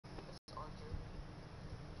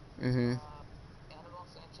Mm-hmm.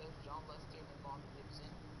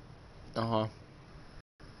 Uh-huh.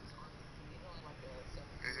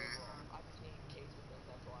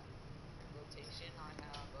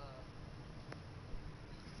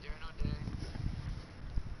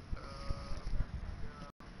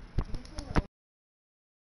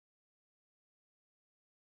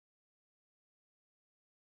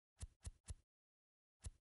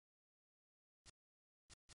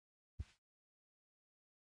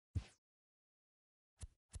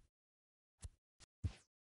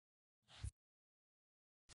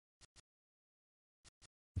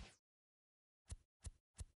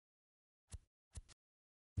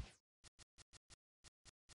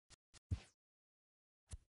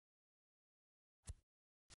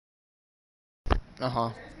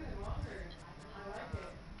 Uh-huh.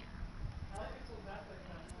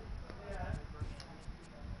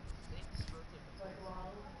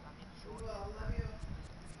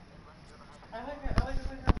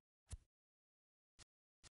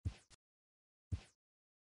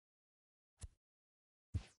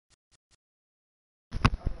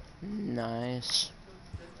 Nice.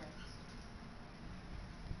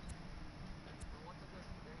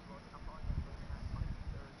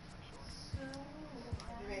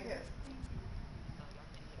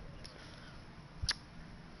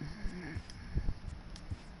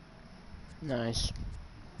 Nice.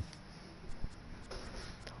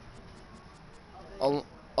 Al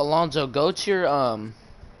Alonzo, go to your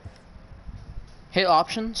hit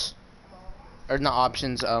options or not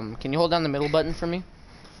options. Can you hold down the middle button for me?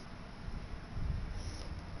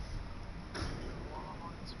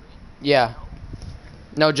 Yeah.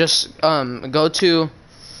 No, just go to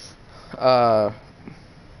uh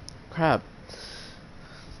crap.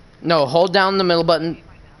 No, hold down the middle button.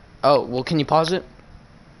 Oh, well, can you pause it?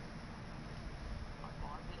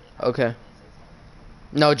 Okay.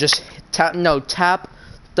 No, just tap. No, tap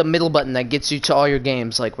the middle button that gets you to all your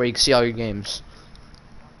games, like where you can see all your games.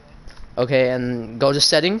 Okay, and go to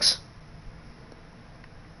settings,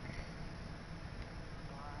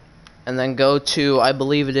 and then go to, I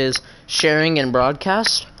believe it is sharing and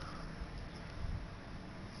broadcast.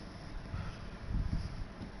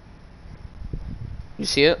 You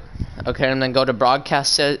see it? Okay, and then go to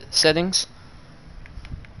broadcast settings.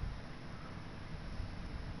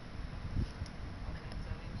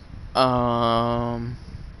 Um,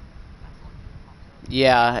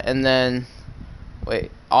 yeah, and then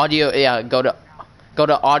wait, audio. Yeah, go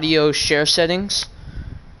to audio share settings,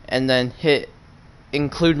 and then hit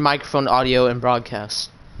include microphone audio and broadcast.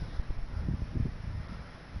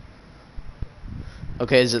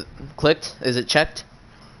 Okay, is it clicked? Is it checked?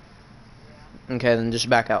 Okay, then just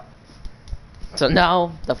back out. So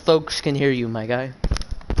now the folks can hear you, my guy.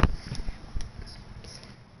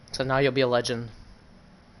 So now you'll be a legend.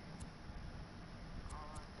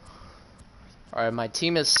 Alright, my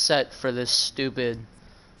team is set for this stupid...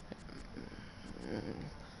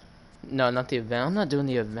 No, not the event. I'm not doing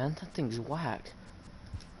the event. That thing's whack.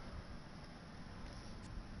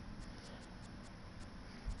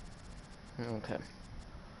 Okay.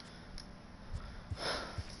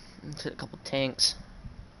 Let's hit a couple tanks.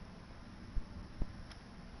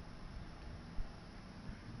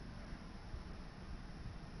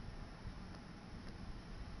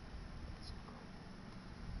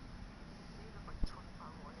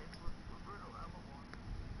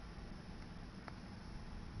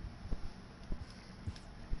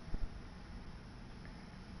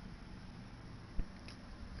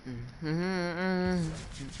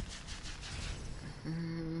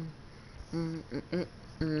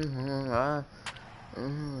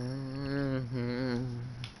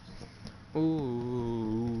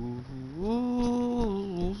 Ooh.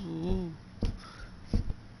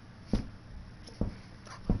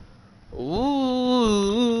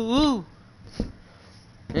 Ooh.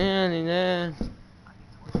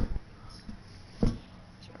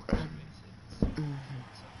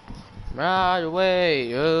 Right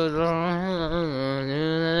away.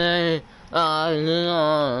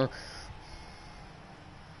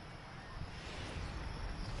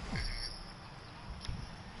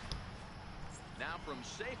 Now from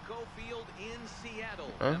Safeco Field in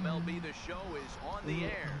Seattle, MLB The Show is on the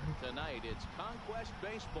air. Tonight it's Conquest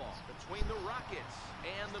Baseball between the Rockets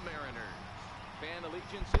and the Mariners. Fan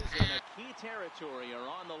allegiances in a key territory are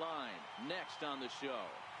on the line. Next on the show.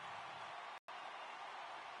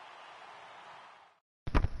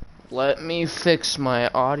 Let me fix my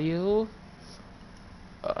audio.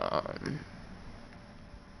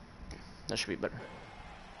 That should be better.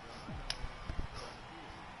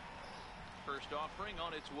 First offering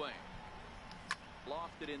on its way.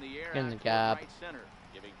 Lofted in the air In the out toward gap. right center,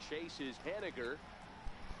 giving chase his Heidegger.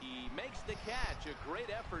 He makes the catch. A great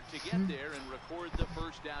effort to get there and record the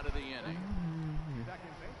first out of the inning.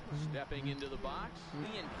 Stepping into the box,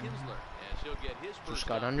 Ian Kinsler, as he'll get his first Just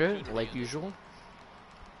got under it, opportunity like in this usual. one.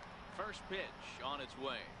 First pitch on its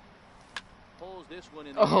way. Pulls this one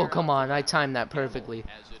in the Oh, air come out on. to I left. timed that perfectly.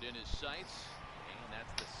 Has it in his sights, and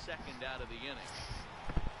that's the second out of the inning.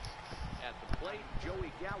 At the plate,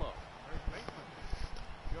 Joey Gallo.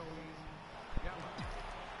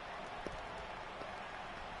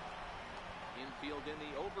 Infield in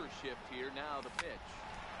the overshift here. Now the pitch.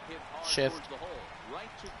 Hit hard Shift. towards the hole.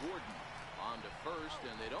 Right to Gordon. On to first,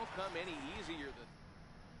 and they don't come any easier than...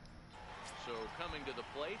 So coming to the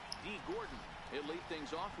plate, D. Gordon. He'll lead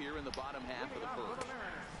things off here in the bottom half of the first.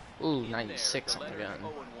 Ooh, In 96 there, on the letters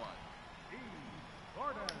gun. 0-1.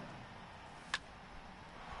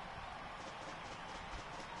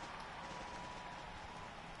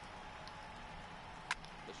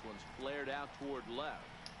 This one's flared out toward left.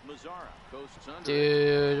 Mazzara coasts under.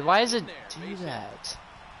 Dude, why does it In there, do base hit. that?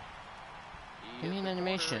 He Give me hits an the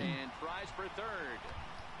animation. corner and tries for third.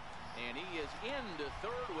 And he is into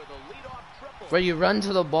third with a leadoff triple. Where you run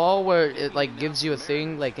to the ball where it like gives you a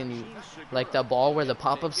thing like and you like the ball where the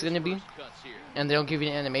pop-up's gonna be, and they don't give you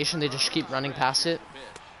an animation, they just keep running past it.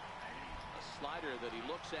 A slider that he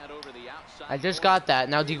looks at over the outside I just corner. got that.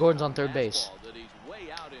 Now D. Gordon's on third base. Fastball that he's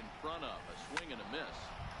way out in front of. A swing and a miss.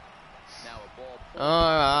 Now a ball pulled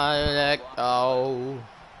Alright, let off go.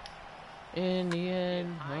 In the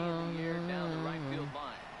end. high in the air down the right field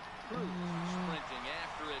line. Cruz sprinting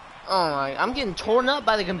after it. Oh my, I'm getting torn up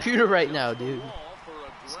by the computer right now, dude. Wall for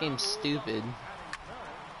a This ground game's rule stupid. double.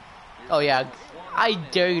 Oh yeah, I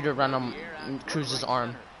dare you to run on Cruz's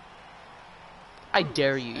arm. I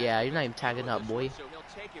dare you. Yeah, you're not even tagging up, boy. So he'll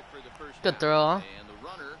take it for the first Good out. throw, huh?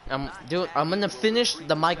 And the runner I'm gonna finish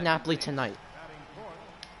the Mike Napoli tonight.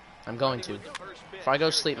 I'm going to. Before I go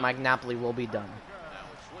to sleep, Mike Napoli will be done. Now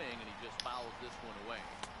a swing, and he just fouls this one away.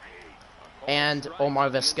 And Omar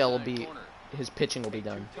Vizquel will be, his pitching will be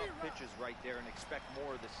done. Tough pitches right there and expect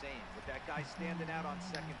more of the same. With that guy standing out on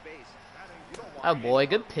second base, you don't want Oh boy,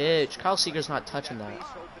 good pitch. Kyle Seager's not touching that.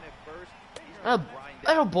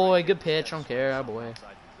 Oh boy, good pitch. I don't care. Oh boy.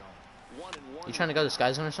 You trying to go to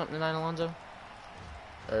Sky Zone or something tonight, Alonzo?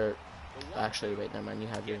 Or actually, wait, never mind. You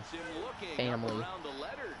have your family.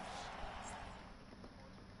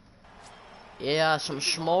 Yeah, some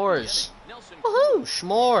s'mores. Woohoo,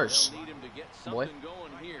 s'mores. Boy.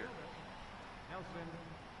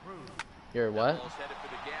 You're what? Ball's headed for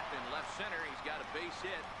the gap in left center. He's got a base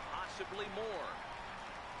hit, possibly more.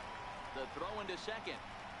 The throw into second.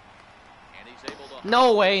 And he's able to...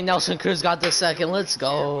 No way, Nelson Cruz got the second. Let's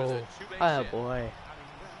go. Oh boy.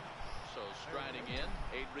 So striding in,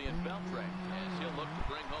 Adrian Beltre, as he'll look to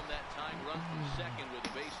bring home that tying run from second with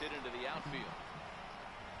a base hit into the outfield.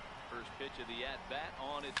 First pitch of the at-bat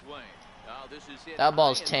on its way. Oh, this is hit That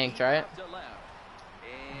ball's high and tanked, deep right? out to left.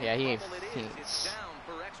 And Yeah, he ain't. bubble it is. It's down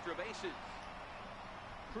for extra bases.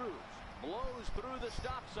 Cruz blows through the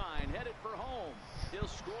stop sign, headed for home. He'll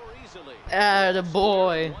score easily. Atta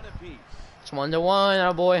boy. One apiece. It's 1-1,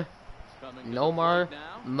 oh boy. Coming to the Nomar plate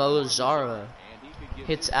now, Mozara and he could give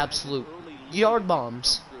hits his guys an absolute early lead yard to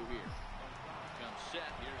bombs. come through here. Comes set.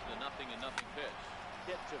 Here's the 0-0 pitch.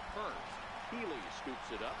 Hit to first. Healy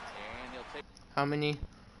scoops it up, and he'll take. How many?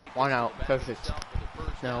 One out. Perfect.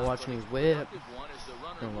 Now watch me whip.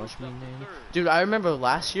 Now watch me name. Dude, I remember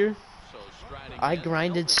last year, I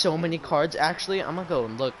grinded so many cards. Actually, I'm gonna go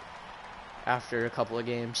and look after a couple of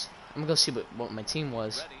games. I'm gonna go see what my team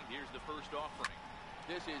was. Here's the first offering.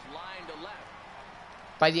 This is line to left.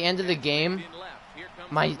 By the end of the game,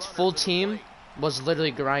 my full team was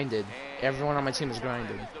literally grinded. Everyone on my team was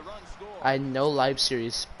grinded. I had no live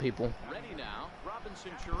series people. Ready now,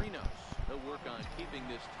 Robinson Chirinos. He'll work on keeping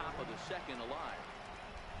this top of the second alive.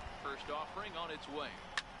 First offering on its way.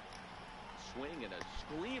 Swing and a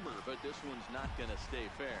screamer, but this one's not going to stay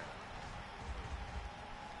fair.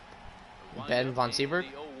 Ben Von Sieberg?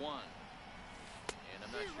 And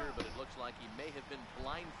I'm not sure, but it looks like he may have been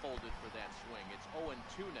blindfolded for that swing. It's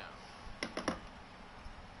 0-2 now.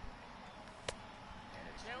 And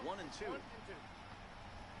it's 1-2.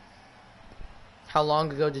 How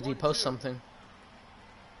long ago did he post something?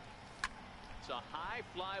 It's a high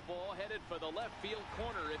fly ball headed for the left field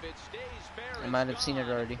corner. If it stays fair, I might have seen it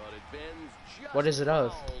already. But it bends just What is it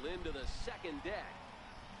of? foul into the second deck.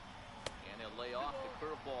 And he'll lay off the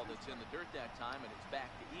curveball that's in the dirt that time, and it's back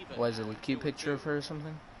to even. Was it now a at cute 2-2. picture of her or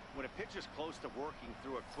something? when a pitcher's close to working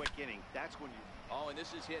through a quick inning, that's when you... Oh, and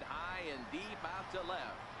this is hit high and deep out to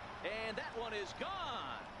left. And that one is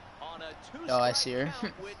gone. on a Oh, I two-strike see her.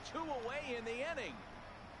 count with 2 away in the inning.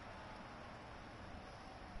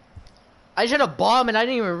 I should have bombed and I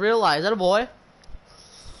didn't even realize. That a boy.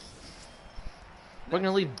 We're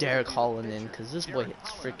gonna leave Derek Holland in because this boy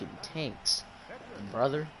hits freaking tanks,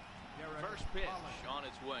 brother. First pitch on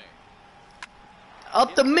its way.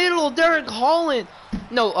 Up the middle, Derek Holland.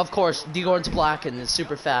 No, of course, Degorn's black and is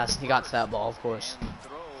super fast. He got to that ball, of course. And the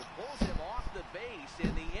throw pulls him off the base,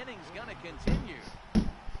 and the inning's gonna continue.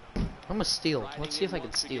 I'm gonna steal. Riding Let's see if I in can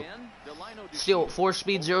once steal. again, Delino Steal, DeShields 4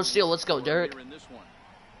 speed, 0 steal. Let's go, Derek. here in this one.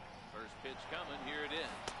 First pitch coming, here it is.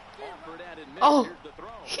 Offered at and missed. Oh, Here's the throw.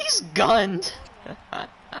 he's gunned. And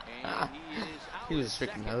he is out He was at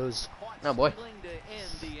freaking second. hosed. Caught Oh boy. stealing to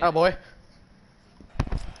end the Oh inning boy.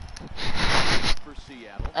 for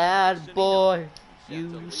Seattle. Ad boy. Set to You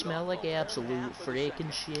lead smell off like the absolute half of the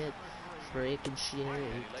freaking second. shit. Freaking shit. And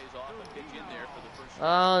he lays off a pitch in there for the first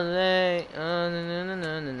Oh, they.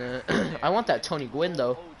 No. I want that Tony Gwynn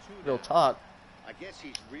though. Real talk. I guess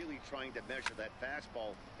he's really trying to measure that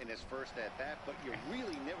fastball in his first at bat, but you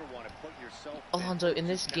really never want to put yourself. Alonzo, in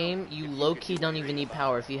this game, you low-key don't even need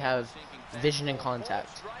power if you have vision and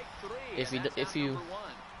contact. If you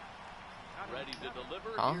ready to deliver,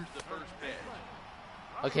 Huh? here's the first pitch.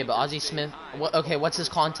 Okay, but Ozzie Smith. What? Okay, what's his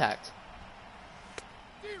contact?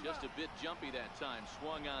 Just a bit jumpy that time,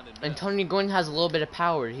 swung on and And missed. Tony Gwynn has a little bit of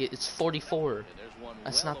power. It's 44. And there's one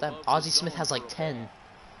That's well not that. above the Ozzie Smith zone has for like a 10 ball.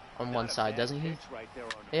 on one side, doesn't he? Right there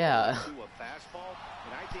on Yeah. to a fastball,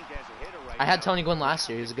 and I think as a hitter right I had now, Tony Gwynn last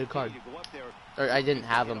year. He was a good card. you go up there, Or I didn't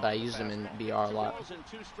have him, but I used him in BR a lot. Balls and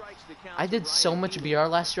 2 strikes to count I to did so Ryan much Healy. BR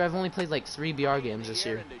last year. I've only played like 3 BR games this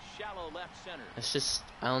year. Into shallow left center. It's just,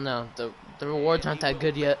 I don't know. The rewards aren't that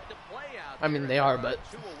good yet. The play out I mean, there. they are, but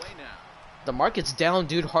 2 away now. the market's down,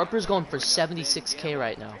 dude. Harper's going for 76K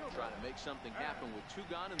right now. Trying to make something happen with 2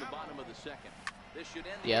 gone in the bottom of the second. This should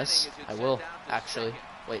end the Yes, inning as I it's will, sent out to actually. second.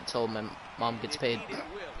 Wait till my mom gets paid. Indeed it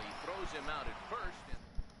will. He throws him out at first.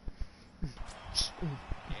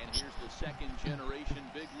 And here's the second generation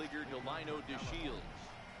big leaguer Delino DeShields.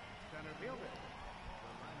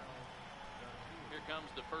 Here comes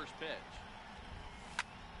the first pitch.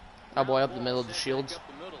 Oh boy, up the middle of the Set Shields. back up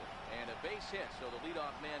the middle, and a base hit, so the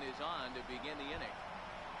leadoff man is on to begin the inning.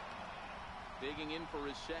 Digging in for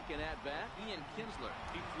his second at-bat, Ian Kinsler.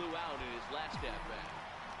 He flew out in his last at-bat.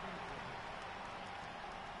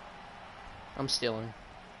 I'm stealing.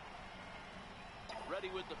 Ready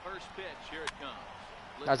with the first pitch. Here it comes.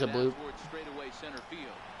 That's a Lifted out bloop. towards straightaway center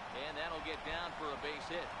field. And that'll get down for a base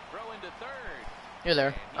hit. Throw into third. You're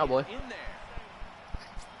there. And Oh he's boy. in there.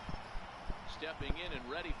 Stepping in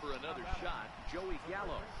and ready for another shot, Joey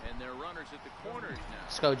Gallo. And their runners at the corners now.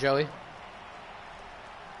 Let's go, Joey.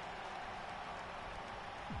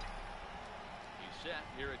 He's set.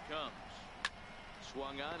 Here it comes.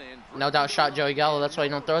 Swung on and No doubt shot Joey Gallo. That's why you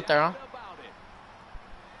don't throw it there, huh? About it.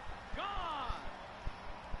 Gone.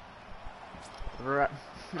 Right.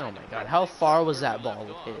 Oh my god, how far was that ball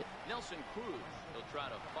hit? Nelson Cruz. He'll try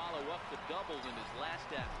to follow up the double in his last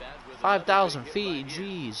at-bat with 5,000 another big feet, hit right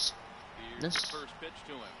here. jeez. Here's This- the first pitch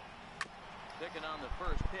to him. Picking on the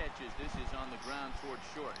first pitch as this is on the ground towards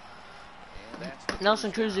short. And that's the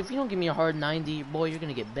Nelson first Cruz, down. if you don't give me a hard 90, boy, you're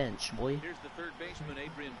gonna get benched, boy. Here's the third baseman,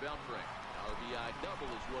 Adrian Beltre. RBI double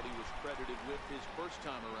is what he was credited with his first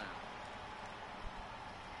time around.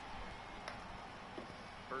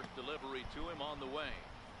 First delivery to him on the way.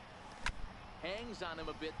 Hangs on him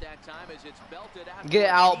a bit that time as it's belted out. Get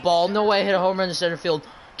out, ball. No way I hit a home run in center field.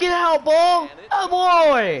 Get out, ball. Oh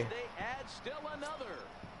boy. They add still another.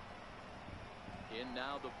 In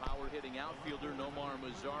now the power hitting outfielder Nomar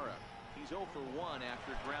Mazara. He's 0 for 1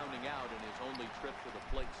 after grounding out in his only trip to the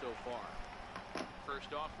plate so far.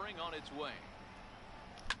 First offering on its way.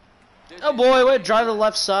 This Oh is- boy, way to drive to the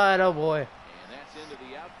left side. Oh boy. And that's into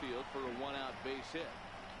the outfield for a 1-out base hit.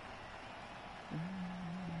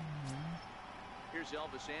 Here's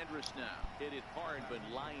Elvis Andrus now. Hit it hard but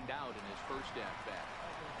lined out in his first at-bat.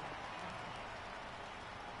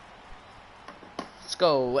 Let's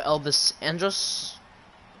go, Elvis Andrus.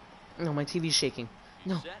 No, my TV's shaking.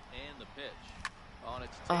 No. Set and the pitch. On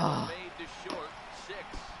its tail Ah. made to short. 6,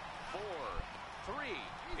 4, 3.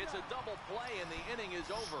 It's a double play and the inning is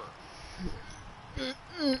over.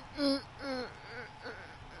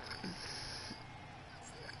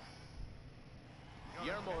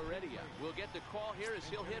 Guillermo Heredia will get the call here as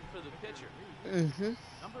he'll hit for the pitcher.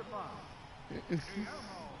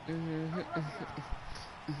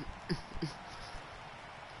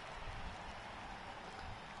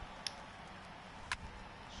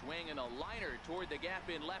 Swinging a liner toward the gap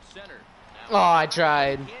in left center. Now, Oh, I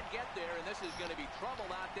tried. can't get there, and this is going to be trouble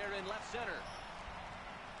out there in left center.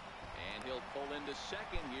 And he'll pull into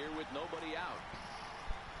second here with nobody out.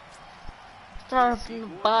 Start from the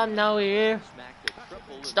bottom now here.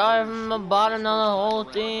 Start from the bottom of the whole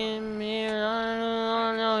team here.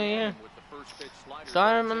 I know here.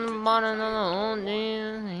 Start from the bottom of the whole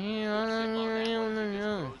team here. On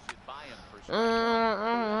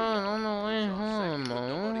the way home.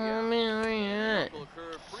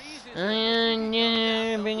 And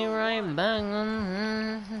bring it right back.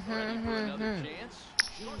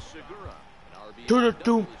 Doom,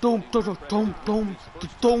 doom, doom, doom, doom, doom,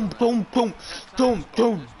 doom, doom, doom, doom,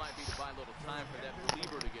 doom.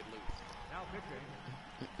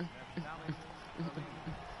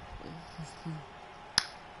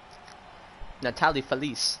 Natali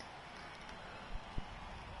Felice.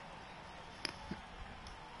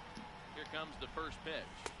 Here comes the first pitch.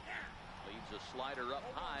 Leaves a slider up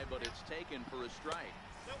high, but it's taken for a strike.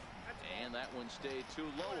 And that one stayed too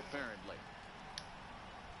low, apparently.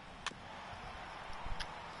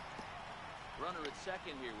 Runner at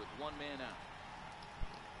second here with one man out.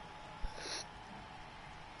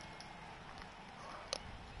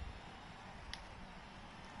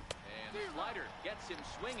 And the slider gets him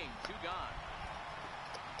swinging. Two gone.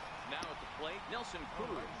 Now at the plate, Nelson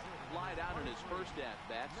Cruz flied out in his first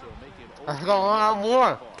at-bat, so make him 0-1. Let's go on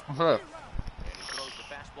more. And he throws the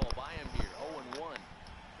fastball by him here, 0-1.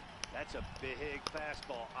 That's a big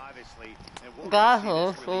fastball, obviously. And we'll see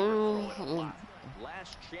this reliever throw it a lot.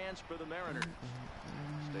 Last chance for the Mariners.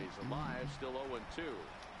 Stays alive, still 0-2.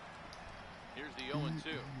 Here's the 0-2.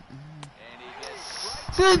 And he gets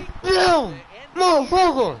strike.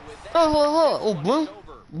 Motherfucker!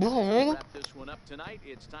 Wrap this one up tonight.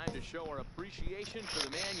 It's time to show our appreciation for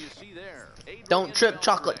the man you see there. Don't trip,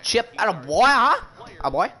 chocolate chip. Atta boy, huh? A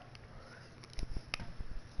boy.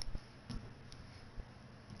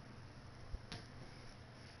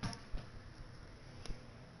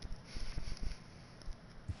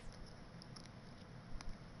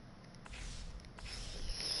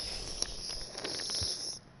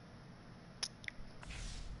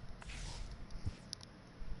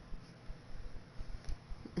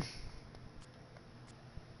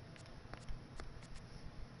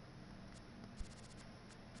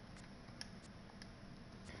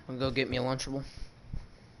 Go get me a Lunchable.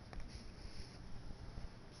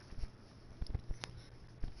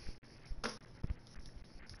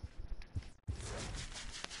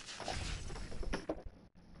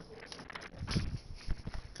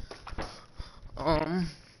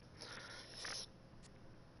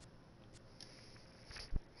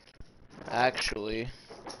 Actually,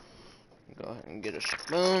 go ahead and get a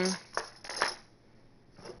spoon.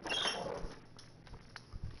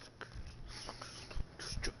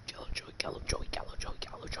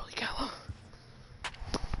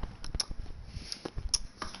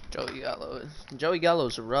 Joey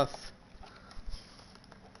Gallo's rough.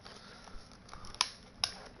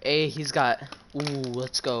 Hey, he's got. Ooh,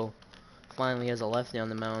 let's go. Finally has a lefty on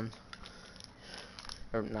the mound.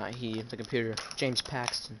 Or not he, the computer. James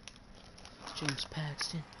Paxton. James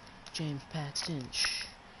Paxton. James Paxton. Shh.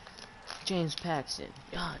 James Paxton.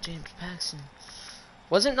 Yeah, James Paxton.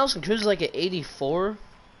 Wasn't Nelson Cruz like at 84 at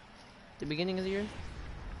the beginning of the year?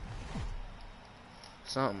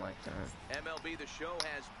 Something like that. MLB The Show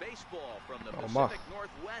has baseball from the Pacific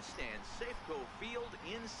Northwest and Safeco Field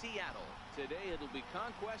in Seattle. Today it'll be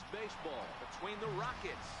Conquest Baseball between the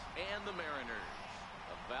Rockets and the Mariners.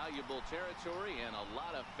 A valuable territory and a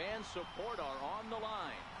lot of fan support are on the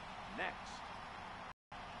line. Next.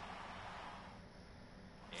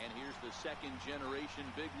 And here's the second generation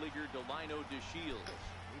big leaguer Delino DeShields.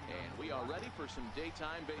 And we are ready for some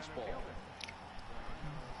daytime baseball.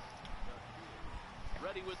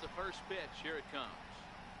 Ready with the first pitch. Here it comes.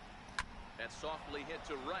 That's softly hit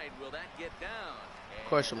to right. Will that get down? Of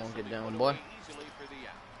course it won't get down, boy. Easily for the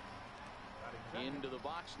out. Into the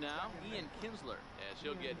box now, Ian Kinsler, as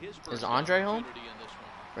he'll get his first Is Andre home? in this one.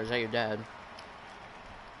 Or is that your dad?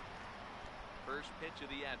 First pitch of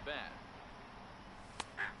the at-bat.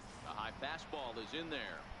 A high fastball is in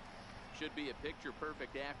there. Should be a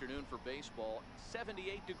picture-perfect afternoon for baseball.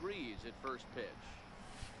 78 degrees at first pitch.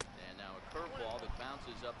 And now a curveball that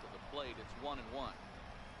bounces up to the plate. It's 1-1.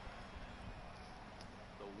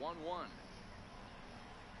 The 1-1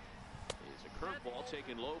 is a curveball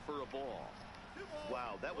taken low for a ball.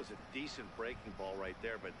 Wow, that was a decent breaking ball right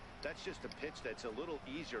there, but that's just a pitch that's a little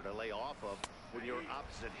easier to lay off of when you're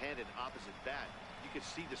opposite handed, opposite bat. You could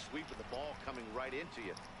see the sweep of the ball coming right into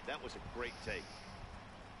you. That was a great take.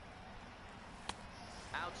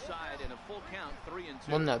 Outside in a full count, 3-2.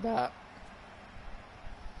 Wasn't that bad?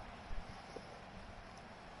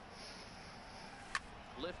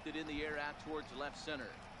 Lifted in the air out towards left center.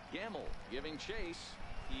 Gamble giving chase.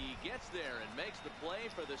 He gets there and makes the play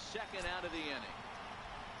for the second out of the inning.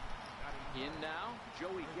 In now,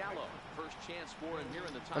 Joey Gallo. First chance for him here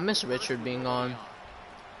in the top. I miss Richard being on.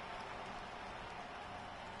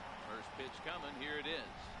 First pitch coming. Here it is.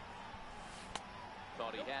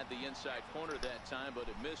 Thought he had the inside corner that time, but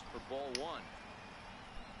it missed for ball one.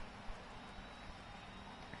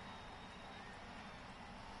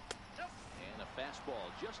 And a fastball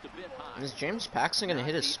just a bit high. Is James Paxton gonna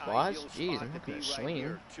hit his spot? Jeez, I'm not gonna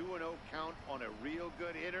swing. 2-0 count on a real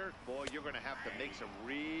good hitter. Boy, you're gonna have to make some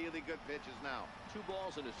really good pitches now. 2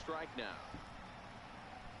 balls and a strike now.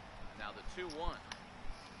 Now the 2-1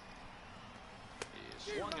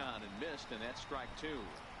 is swung on and missed, and that's strike 2.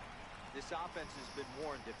 This offense has been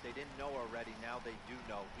warned. If they didn't know already, now they do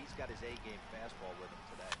know. He's got his A-game fastball with him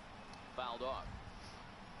today. Fouled off.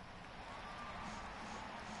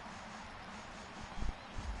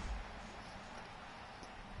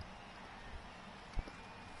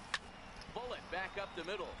 Bullet back up the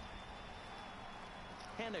middle.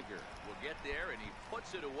 Henniger will get there, and he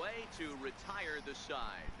puts it away to retire the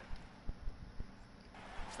side.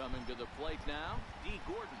 Coming to the plate now, D.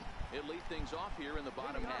 Gordon. He'll lead things off here in the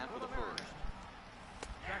bottom half of the first.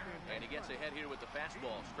 And he gets ahead here with the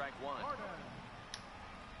fastball, strike 1.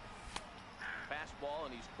 Fastball,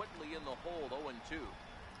 and he's quickly in the hole, 0-2.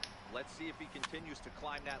 Let's see if he continues to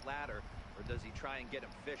climb that ladder, or does he try and get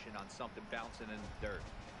him fishing on something bouncing in the dirt.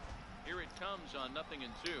 Here it comes on 0-2.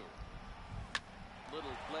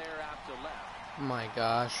 Little flare out to left. My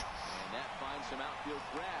gosh. And that finds some outfield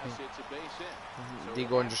grass. It's a base hit. So D.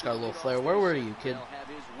 Gordon just got a little flare. Where were you, kid? He'll have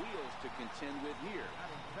his wheels to contend with here.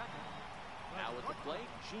 Now at the plate,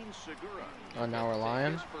 Gene Segura. Oh, now we're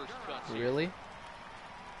lying? Really?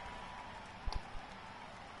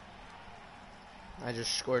 I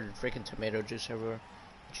just squirted freaking tomato juice everywhere.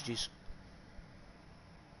 GG's.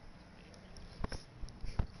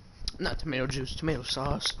 Not tomato juice, tomato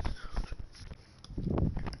sauce.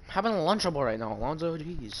 Having a Lunchable right now, Alonzo.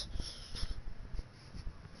 Jeez.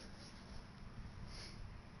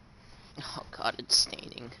 Oh god, it's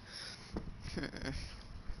staining.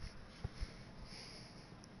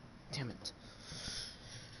 Damn it.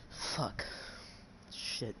 Fuck.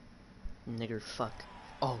 Shit. Nigger fuck.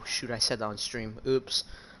 Oh shoot, I said that on stream. Oops.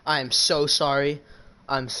 I am so sorry.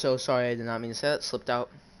 I'm so sorry. I did not mean to say that. Slipped out.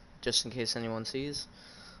 Just in case anyone sees.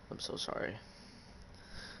 I'm so sorry.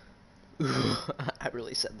 I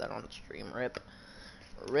really said that on stream. Rip.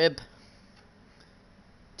 Rip.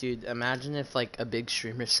 Dude, imagine if like a big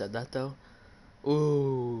streamer said that though.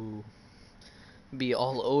 Ooh. Be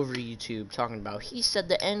all over YouTube talking about he said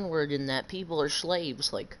the N-word and that people are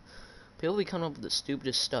slaves. Like, people be coming up with the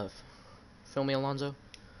stupidest stuff. Feel me, Alonzo?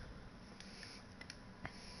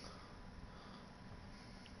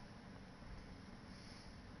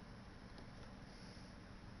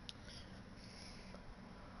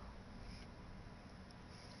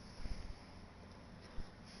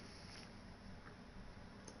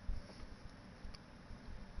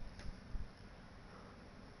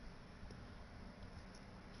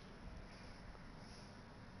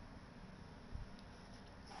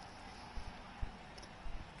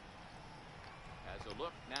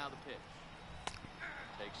 Look, now the pitch.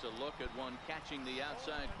 Takes a look at one catching the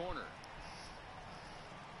outside corner.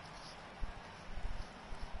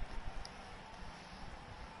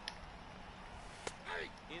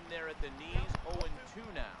 In there at the knees,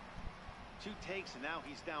 0-2 now. 2 takes, and now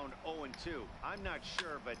he's down 0-2. I'm not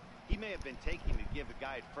sure, but he may have been taking to give the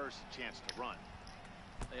guy at first a chance to run.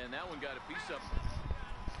 And that one got a piece of him.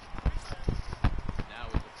 Now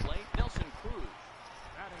at the plate, Nelson Cruz.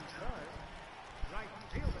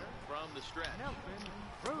 From the stretch.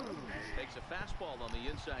 Takes a fastball on the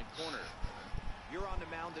inside corner. You're on the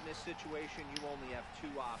mound in this situation, you only have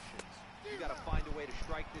 2 options. You got to find a way to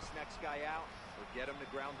strike this next guy out or get him to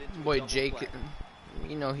ground into a Boy, double Jake, play.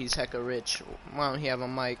 you know he's hecka rich. Why don't he have a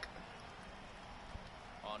mic?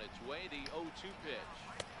 On its way, the 0-2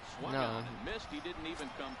 pitch. Swung No. on and missed. He didn't even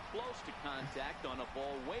come close to contact on a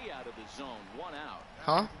ball way out of the zone. 1 out.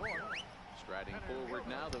 Huh? Striding forward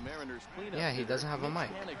now, the Mariners cleanup. Yeah, he doesn't have a mic.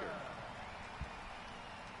 Henniger.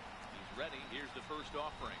 He's ready. Here's the first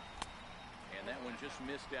offering. And that one just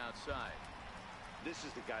missed outside. This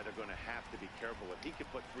is the guy they're going to have to be careful with. He could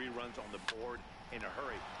put 3 runs on the board in a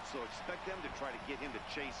hurry. So expect them to try to get him to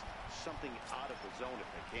chase something out of the zone if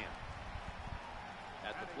they can.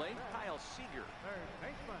 At the plate, Kyle Seager. Third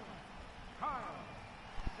baseman, Kyle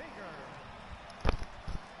Seager.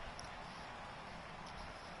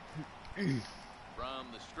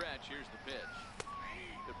 From the stretch, here's the pitch.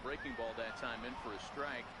 The breaking ball that time in for a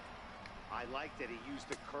strike. I like that he used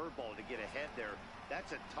the curveball to get ahead there.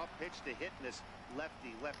 That's a tough pitch to hit in this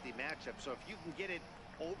lefty-lefty matchup. So if you can get it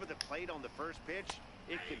over the plate on the first pitch,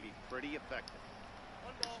 it can be pretty effective.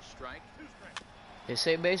 Strike. They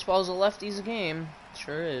say baseball's a lefties game.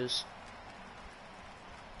 Sure is.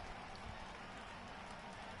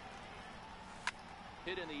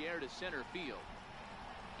 Hit in the air to center field.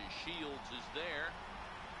 Shields is there.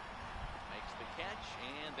 Makes the catch,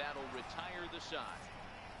 and that'll retire the side.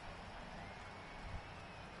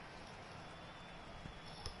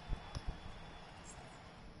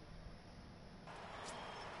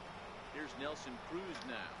 Here's Nelson Cruz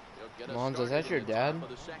now. He'll get us Lonzo, is started that your in the dad? top of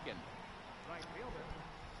the second. Right fielder,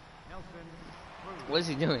 Nelson Cruz. What is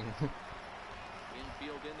he doing?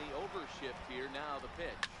 Infield in the overshift here. Now the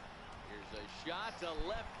pitch. Here's a shot to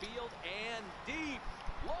left field and deep.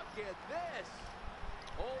 Look at this.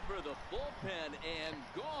 Over the bullpen and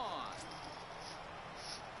gone.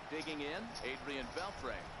 Digging in, Adrian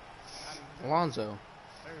Beltre. Alonzo,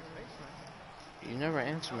 Third baseman, you never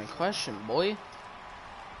answered my question, boy.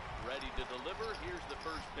 Ready to deliver. Here's the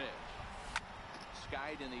first pitch.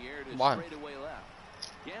 Skied in the air to Why? straightaway left.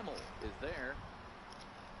 Gamble is there.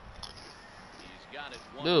 He's got it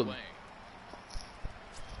one Dude. way.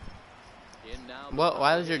 In now the What?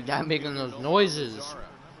 Why is your dad making those noises? Mazzara.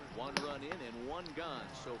 One run in and one gone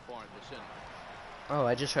so far in the center. Oh,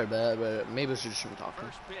 I just heard that, but maybe it's just from talking.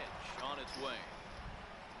 First pitch on its way.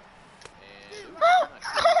 And not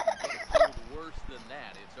sure you can put a field worse than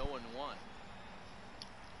that. It's 0-1.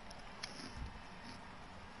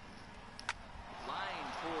 Line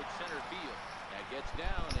towards center field. That gets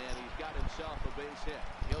down, and he's got himself a base hit.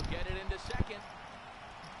 He'll get it into second.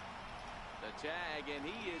 The tag, and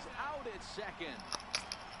he is out at second.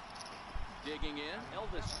 Digging in,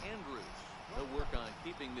 Elvis Andrews. He'll work on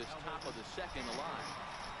keeping this top of the second alive.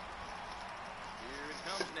 Here it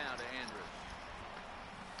comes now to Andrews.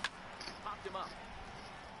 Popped him up.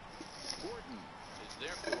 Gordon is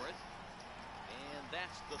there for it. And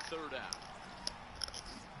that's the third out.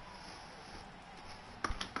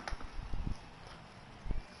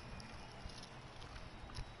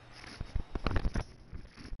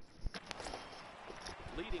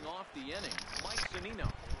 Leading off the inning, Mike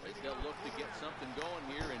Zunino. They'll look to get something going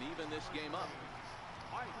here and even this game up.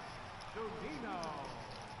 Mike Zunino.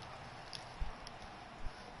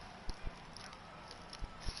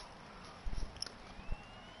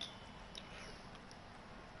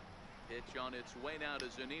 Pitch on its way now to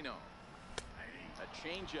Zunino. A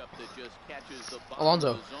changeup that just catches the ball.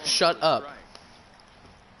 Alonzo, shut up.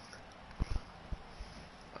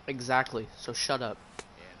 Exactly. So shut up.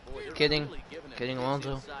 Boy, Kidding. really giving him Kidding, hits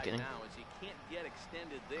Alonzo. inside Kidding. Now as he can't get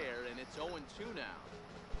extended there, and it's 0-2 now.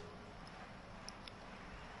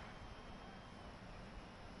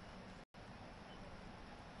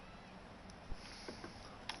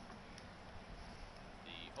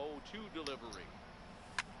 The 0-2 delivery.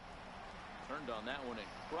 Turned on that one and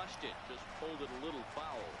crushed it. Just pulled it a little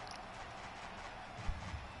foul.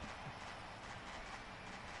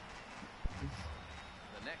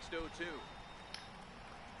 The next 0-2.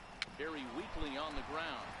 Very weakly on the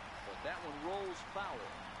ground, but that one rolls foul.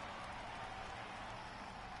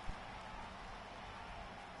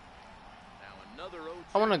 Now another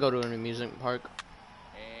 0-2. I want to go to an amusement park.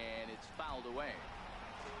 And it's fouled away.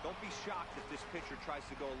 Don't be shocked if this pitcher tries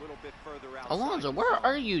to go a little bit further out. Alonzo, where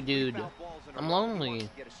are you, dude? I'm lonely.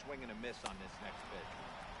 Get a swing and a miss on this next pitch.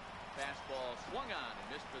 Fastball swung on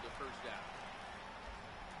and missed for the first out.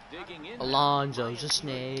 Digging in. Alonzo's a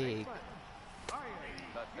snake.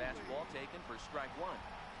 Cut fastball taken for strike one.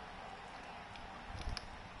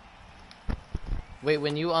 Wait,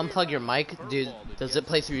 when you unplug your mic, dude, does it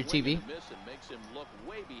play through your TV? Miss and makes him look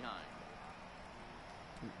way behind.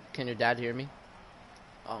 Can your dad hear me?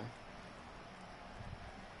 Oh.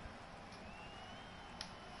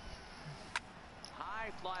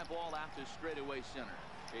 High fly ball out to straightaway center.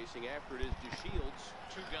 Chasing after it is DeShields.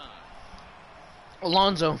 2 gone.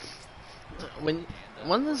 Alonzo, when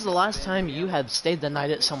was the last time you had stayed the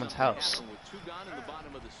night at someone's house? With 2 gone in the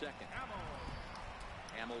bottom of the second.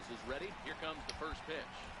 Hamels is ready. Here comes the first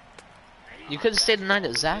pitch. You could have stayed the night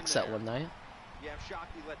at Zach's that one night. Yeah, I'm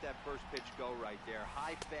shocked he let that first pitch go right there.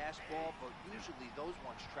 High fastball, but usually those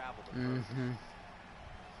ones travel the furthest.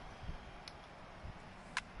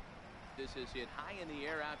 This is hit high in the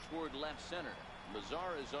air out toward left center.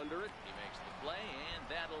 Mazzara is under it. He makes the play, and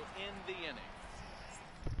that'll end the inning.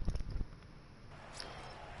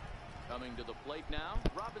 Coming to the plate now,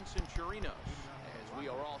 Robinson Chirinos, as we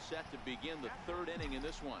are all set to begin the 3rd inning in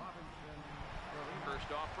this one.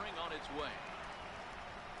 First offering on its way.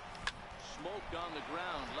 Smoked on the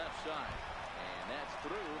ground left side, and that's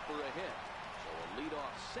through for a hit. So a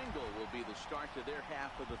leadoff single will be the start to their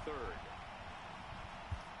half of the third.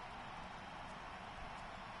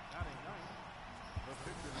 Batting ninth, the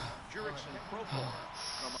pitcher, Jurickson Profile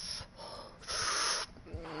from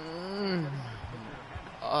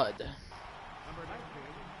God. number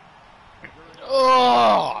 19.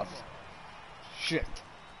 Oh, shit.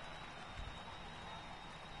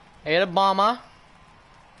 Hey, the bomber.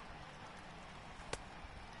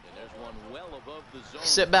 And there's one well above the zone.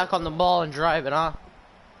 Sit back on the ball and drive it, huh?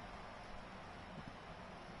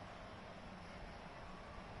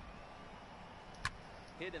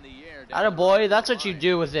 Hit in the air. Atta boy, that's what you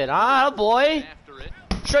do with it, huh? Atta boy. After it.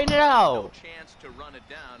 Straighten it No out. chance to run it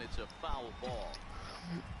down. It's a foul ball.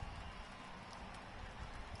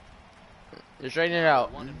 Straighten it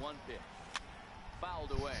out. 1-1 pitch.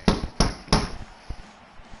 Fouled away.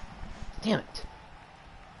 Damn it.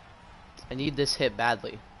 I need this hit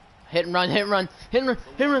badly. Hit and run, hit and run, hit and run,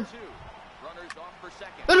 hit and run. 2. Runners off for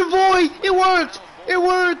second. Atta boy, it worked. It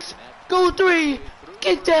worked. Go 3.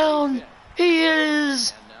 Get down. He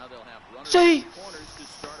is And now they'll have runners safe. in the corners to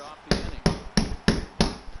start off the inning.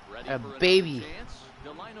 Ready A for another baby. chance?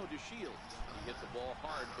 Delino DeShields. He hit the ball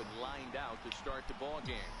hard but lined out to start the ball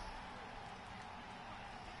game.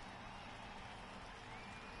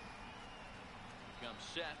 Comes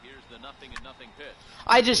set. Here's the 0-0 pitch.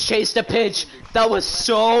 I just chased a pitch that was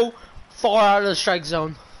so far out of the strike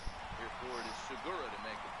zone. Here for it is Segura to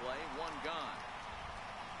make the play. One gone.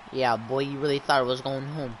 Yeah, boy, you really thought it was going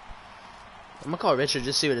home. I'm gonna call Richard,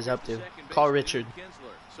 just see what he's up to. Second Call baseman, Richard.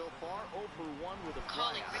 Kinsler. So far, 0 for 1 with a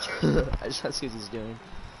fly. I just want to see what he's doing.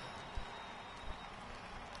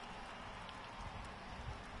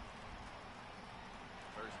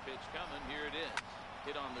 First pitch coming. Here it is.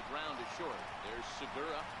 Hit on the ground to short. There's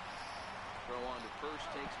Segura. Throw on to first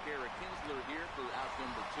takes care of Kinsler here for out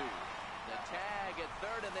number 2. The tag at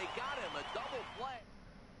third, and they got him. A double play.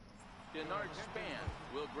 Denard Span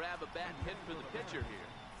will grab a bat and hit for the pitcher here.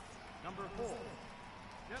 Number 4.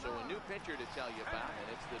 So a new pitcher to tell you about, and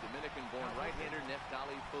it's the Dominican-born right-hander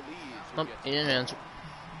Neftali Feliz. Oh, he didn't answer.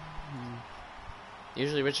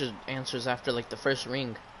 Usually Richard answers after like the first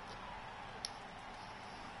ring.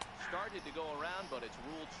 Started to go around, but it's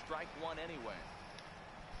ruled strike 1 anyway.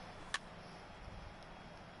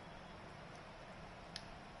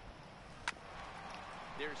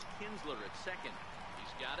 There's Kinsler at second.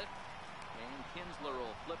 He's got it. And Kinsler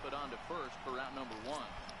will flip it on to first for out number 1.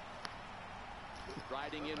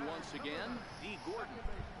 Riding in once again, D. Gordon.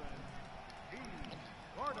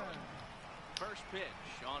 Gordon. First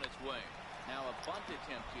pitch on its way. Now a bunt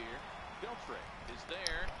attempt here. Filtre is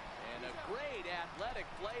there. And a great athletic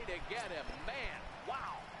play to get him. Man,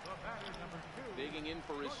 wow. The batter, number 2. Digging in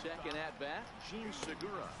for his second at-bat, Gene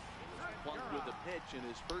Segura. Plunked with a pitch in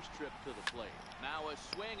his first trip to the plate. Now a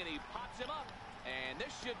swing, and he pops him up. And this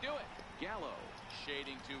should do it. Gallo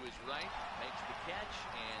shading to his right, makes the catch,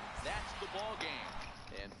 and that's the ball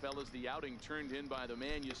game. And fellas, the outing turned in by the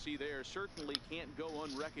man you see there certainly can't go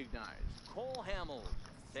unrecognized. Cole Hamels,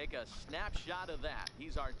 take a snapshot of that.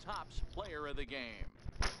 He's our tops player of the game.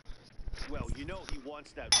 Well, you know he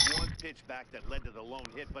wants that one pitch back that led to the lone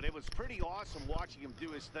hit, but it was pretty awesome watching him do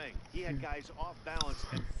his thing. He had guys off balance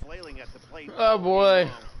and flailing at the plate. Oh boy.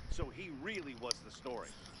 So he really was the story.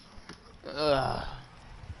 Ugh.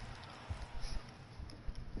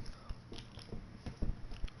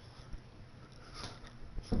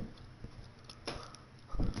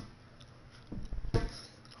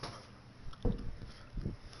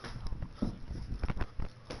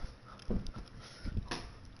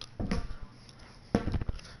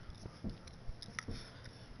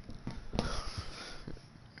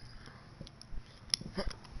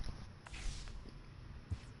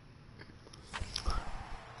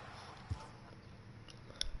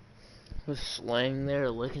 Just laying there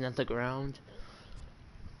looking at the ground.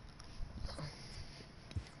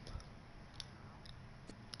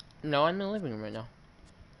 No, I'm in the living room right now.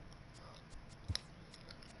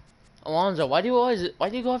 Alonzo, why do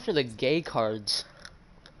you go after the gay cards?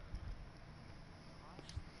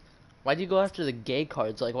 Why do you go after the gay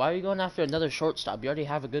cards? Like, why are you going after another shortstop? You already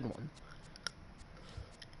have a good one.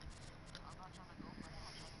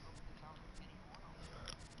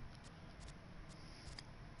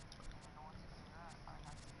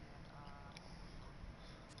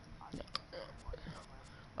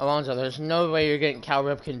 Alonzo, there's no way you're getting Cal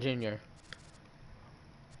Ripken Jr.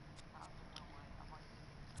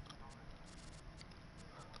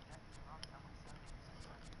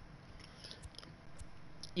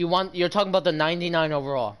 You're talking about the 99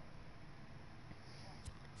 overall.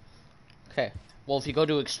 Okay. Well, if you go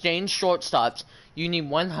to exchange shortstops, you need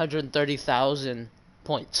 130,000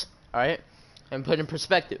 points. Alright? And put in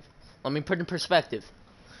perspective. Let me put in perspective.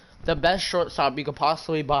 The best shortstop you could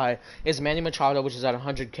possibly buy is Manny Machado, which is at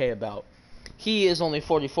 100K about. He is only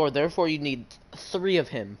 44, therefore you need 3 of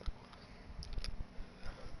him.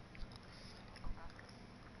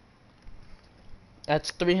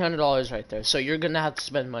 That's $300 right there. So you're going to have to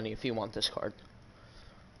spend money if you want this card.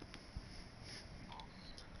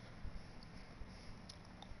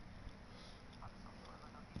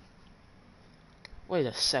 Wait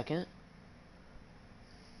a second.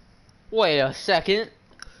 Wait a second.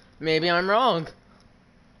 Maybe I'm wrong.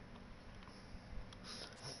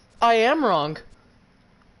 I am wrong.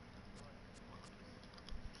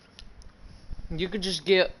 You could just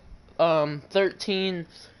get 13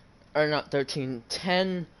 or not 13,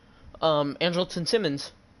 10 Andrelton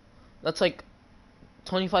Simmons. That's like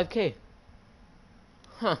 25K.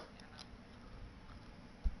 Huh.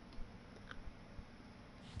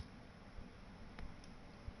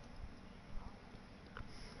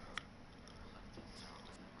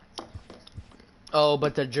 Oh,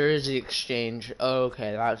 but the jersey exchange.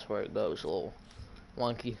 Okay, that's where it goes a little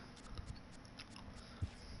wonky.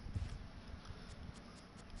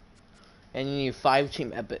 And you need 5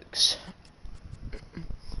 team epics.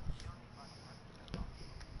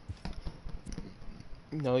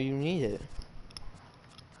 No, you need it. It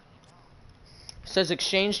says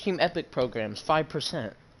exchange team epic programs,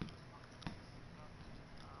 5%.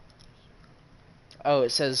 Oh,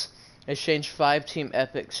 it says exchange 5 team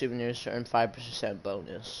epic souvenirs to earn 5%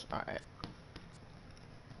 bonus. Alright.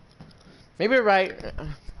 Maybe you're right.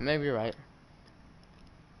 Maybe you're right.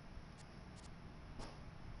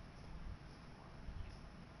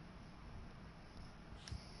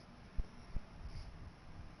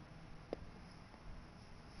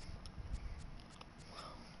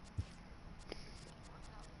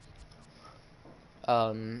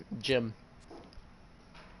 Jim.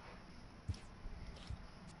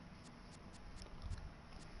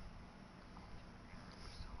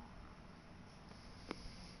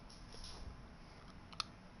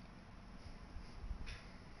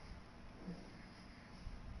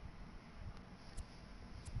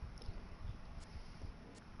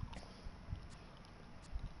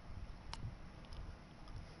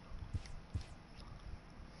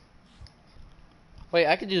 Wait,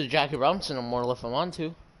 I could do the Jackie Robinson Immortal if I want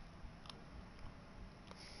to.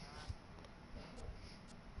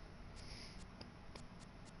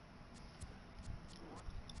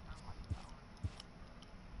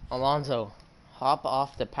 Alonzo, hop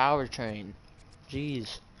off the power train.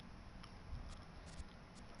 Jeez.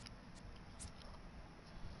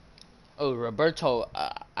 Oh, Roberto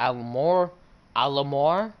Alomar.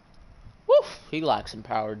 Woof, he lacks some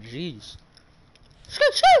power. Jeez.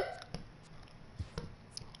 Scoot, scoot.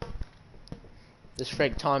 This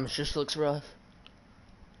Frank Thomas just looks rough.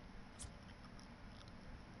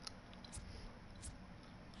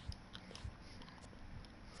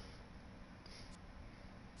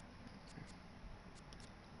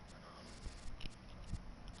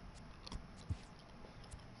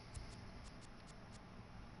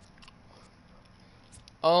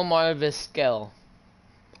 Omar Vizquel.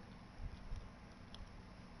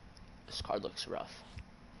 This card looks rough.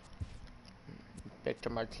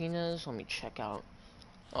 Victor Martinez. Let me check out.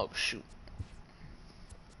 Oh, shoot.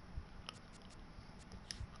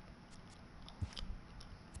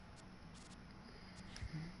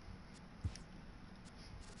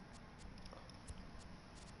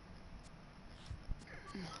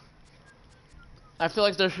 I feel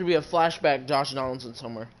like there should be a flashback Josh Donaldson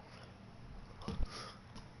somewhere.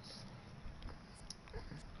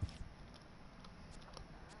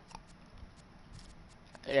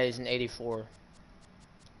 Yeah, he's an 84.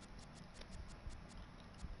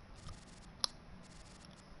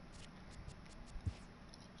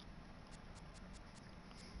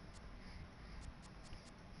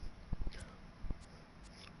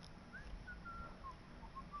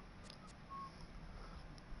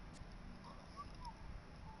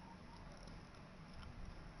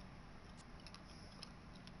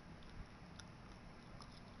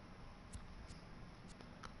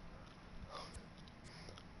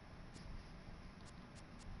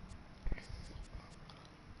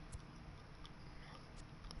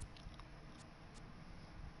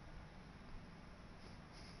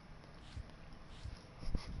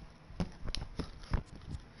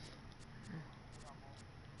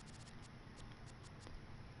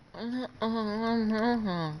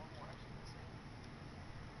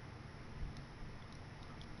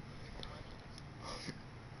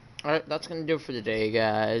 Alright, that's gonna do it for today,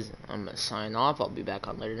 guys. I'm gonna sign off. I'll be back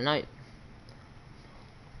on later tonight.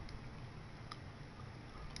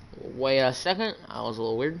 Wait a second. That was a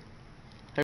little weird.